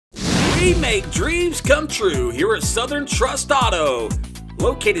We make dreams come true here at Southern Trust Auto.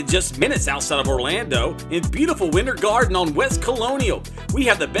 Located just minutes outside of Orlando in beautiful Winter Garden on West Colonial, we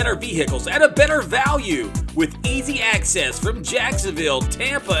have the better vehicles at a better value. With easy access from Jacksonville,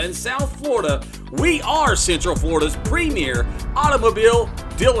 Tampa, and South Florida, we are Central Florida's premier automobile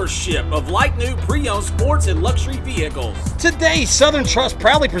dealership of like-new pre-owned sports and luxury vehicles. Today, Southern Trust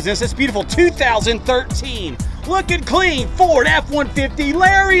proudly presents this beautiful 2013 looking clean Ford F-150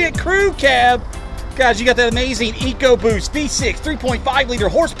 Lariat Crew Cab. Guys, you got that amazing EcoBoost V6 3.5-liter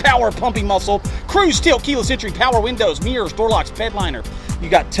horsepower pumping muscle, cruise tilt, keyless entry, power windows, mirrors, door locks, bed liner. You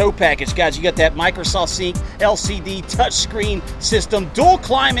got tow package, guys. You got that Microsoft Sync LCD touchscreen system, dual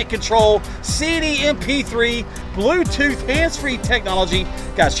climate control, CD MP3, Bluetooth hands-free technology.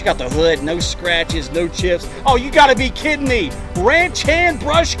 Guys, check out the hood. No scratches, no chips. Oh, you got to be kidding me. Ranch hand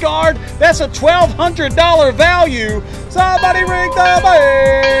brush guard. That's a $1,200 value. Somebody ring the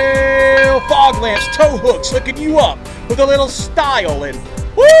bell. Fog lamps, tow hooks, hooking you up with a little style and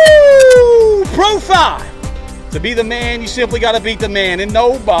woo profile. To be the man, you simply got to beat the man, and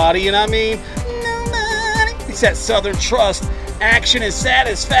nobody, and I mean nobody. It's that Southern Trust action and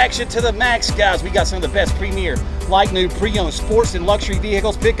satisfaction to the max, guys. We got some of the best premier, like new pre-owned sports and luxury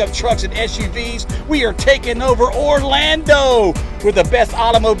vehicles, pickup trucks and SUVs. We are taking over Orlando with the best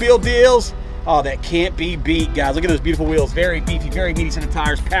automobile deals. Oh, that can't be beat, guys. Look at those beautiful wheels. Very beefy, very meaty set of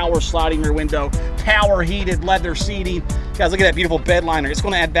tires. Power sliding rear window. Power heated leather seating. Guys, look at that beautiful bed liner. It's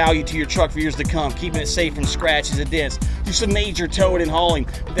going to add value to your truck for years to come, keeping it safe from scratches and dents. Do some major towing and hauling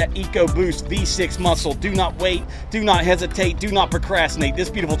with that EcoBoost V6 muscle. Do not wait. Do not hesitate. Do not procrastinate. This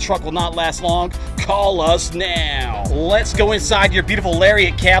beautiful truck will not last long. Call us now. Let's go inside your beautiful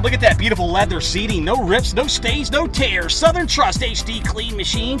Lariat cab. Look at that beautiful leather seating. No rips, no stains, no tears. Southern Trust HD clean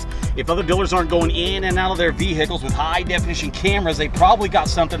machines. If other dealers aren't going in and out of their vehicles with high definition cameras, they probably got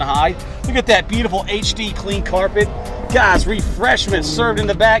something to hide. Look at that beautiful HD clean carpet. Guys, refreshments served in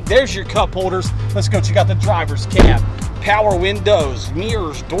the back. There's your cup holders. Let's go check out the driver's cab. Power windows,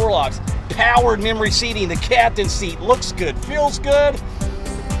 mirrors, door locks, powered memory seating. The captain's seat looks good, feels good.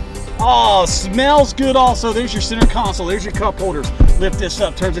 Oh, smells good also. There's your center console. There's your cup holders. Lift this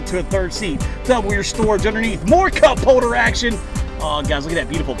up, turns it to a third seat. Double your storage underneath. More cup holder action. Oh, guys, look at that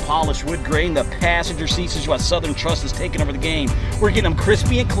beautiful polished wood grain. The passenger seats is why Southern Trust is taking over the game. We're getting them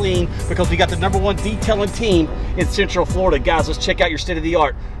crispy and clean because we got the #1 detailing team in Central Florida. Guys, let's check out your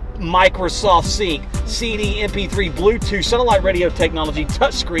state-of-the-art Microsoft Sync, CD, MP3, Bluetooth, satellite radio technology,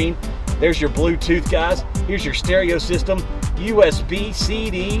 touchscreen. There's your Bluetooth, guys. Here's your stereo system, USB,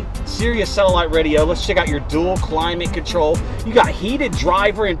 CD, Sirius satellite radio. Let's check out your dual climate control. You got heated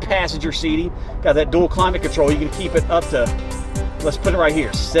driver and passenger seating. Got that dual climate control. You can keep it up to, let's put it right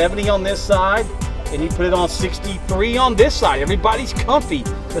here, 70 on this side, and you put it on 63 on this side. Everybody's comfy.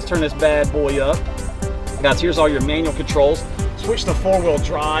 Let's turn this bad boy up. Guys, here's all your manual controls. Switch to 4-wheel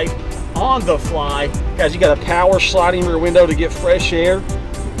drive on the fly. Guys, you got a power sliding rear window to get fresh air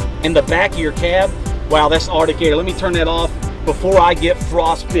in the back of your cab. Wow, that's Arctic Air. Let me turn that off before I get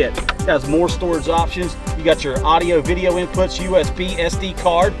frostbit. Has more storage options. You got your audio video inputs, USB, SD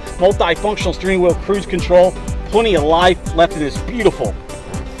card, multifunctional steering wheel, cruise control. Plenty of life left in this beautiful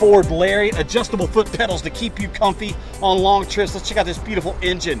Ford Lariat. Adjustable foot pedals to keep you comfy on long trips. Let's check out this beautiful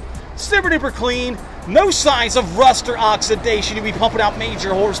engine. Super duper clean. No signs of rust or oxidation. You'll be pumping out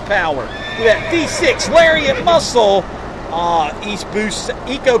major horsepower with that V6 Lariat muscle.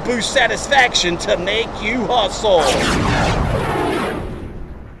 EcoBoost satisfaction to make you hustle.